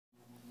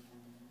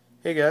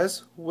Hey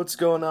guys, what's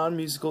going on?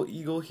 Musical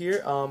Eagle here.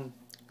 Of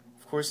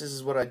course, this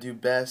is what I do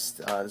best.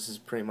 This is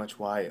pretty much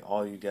why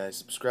all you guys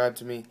subscribe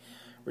to me.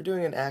 We're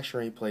doing an action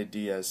replay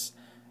DS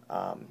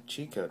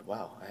cheat code.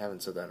 Wow, I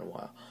haven't said that in a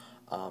while.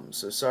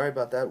 So sorry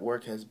about that.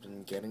 Work has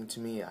been getting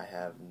to me. I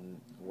have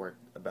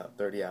worked about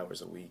 30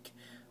 hours a week,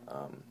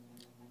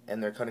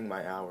 and they're cutting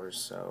my hours,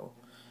 so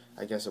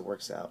I guess it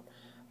works out.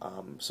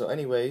 So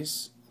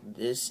anyways,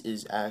 this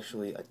is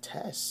actually a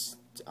test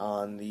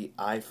on the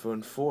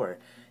iPhone 4.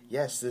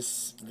 Yes,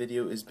 this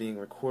video is being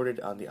recorded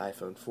on the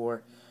iPhone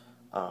 4.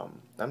 I'm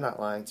not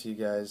lying to you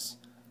guys.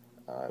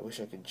 I wish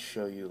I could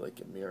show you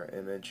like a mirror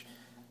image,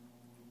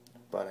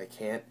 but I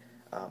can't.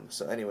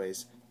 So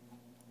anyways,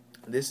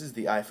 this is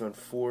the iPhone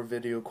 4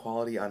 video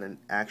quality on an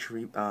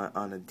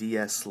on a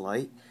DS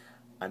Lite.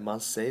 I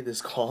must say this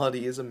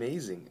quality is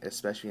amazing,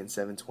 especially in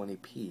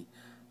 720p.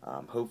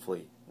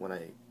 Hopefully, when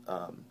I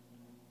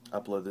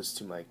upload this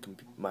to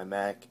my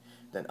Mac,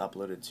 then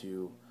upload it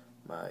to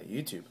my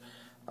YouTube.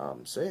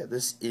 So yeah,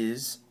 this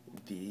is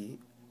the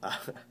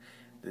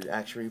the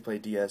Action Replay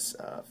DS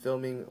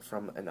filming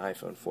from an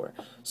iPhone 4.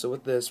 So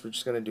with this, we're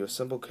just going to do a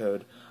simple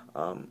code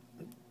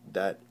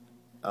that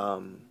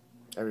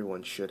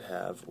everyone should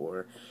have,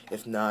 or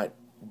if not,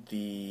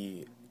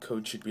 the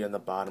code should be on the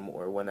bottom,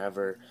 or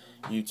whenever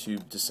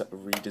YouTube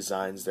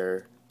redesigns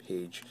their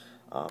page,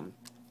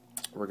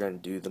 we're going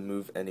to do the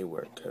Move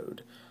Anywhere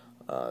code.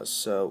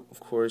 So of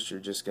course you're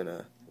just going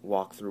to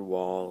walk through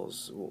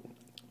walls,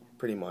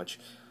 pretty much.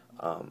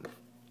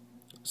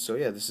 So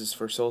yeah, this is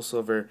for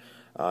SoulSilver.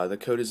 The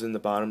code is in the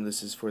bottom.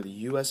 This is for the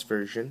US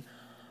version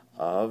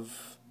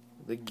of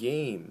the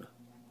game.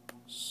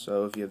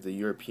 So if you have the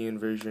European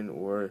version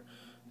or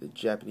the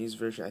Japanese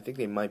version, I think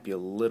they might be a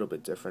little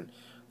bit different.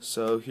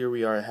 So here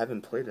we are. I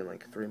haven't played in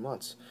like 3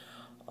 months.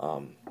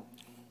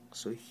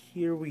 So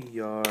here we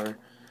are,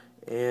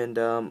 and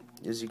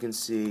as you can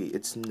see,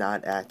 it's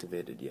not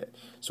activated yet.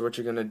 So what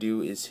you're gonna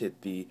do is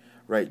hit the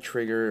right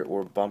trigger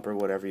or bumper,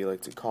 whatever you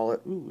like to call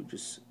it. Ooh,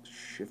 just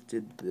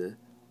shifted the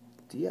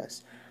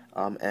DS.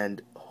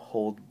 And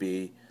hold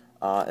B,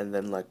 and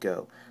then let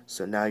go.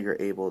 So now you're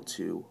able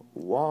to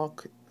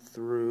walk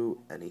through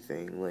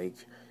anything, like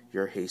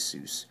your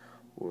Jesus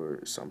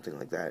or something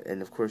like that.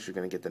 And of course you're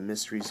gonna get the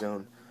mystery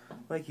zone,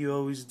 like you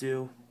always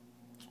do.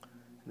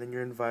 And then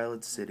you're in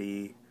Violet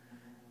City,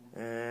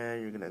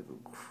 and you're gonna go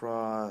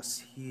across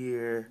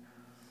here,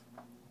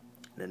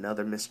 and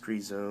another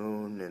mystery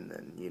zone, and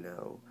then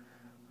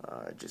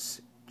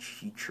just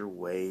cheat your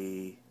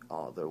way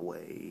all the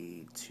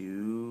way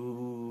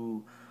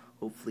to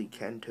hopefully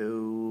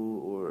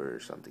Kento or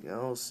something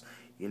else.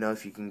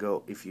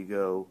 If you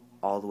go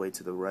all the way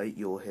to the right,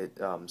 you'll hit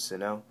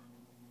Sinnoh.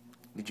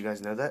 Did you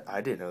guys know that?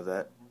 I didn't know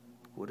that.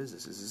 What is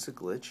this? Is this a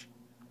glitch?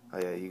 Oh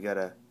yeah, you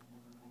gotta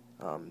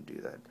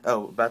do that.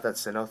 Oh, about that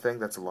Sinnoh thing,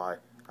 that's a lie.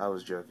 I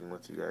was joking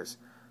with you guys.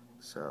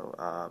 So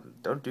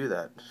don't do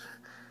that.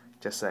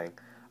 Just saying.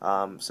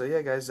 So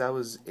yeah, guys, that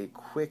was a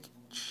quick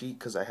cheat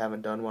because I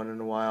haven't done one in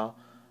a while,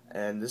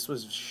 and this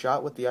was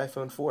shot with the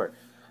iPhone 4.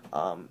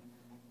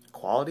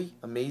 Quality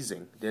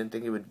amazing. Didn't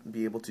think it would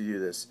be able to do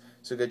this.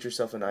 So get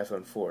yourself an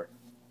iPhone 4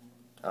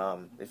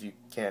 if you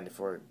can,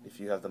 if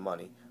you have the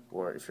money,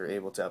 or if you're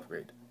able to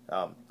upgrade.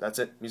 That's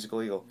it.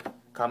 Musical Eagle.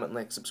 Comment,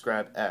 like,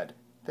 subscribe, add.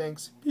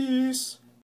 Thanks. Peace.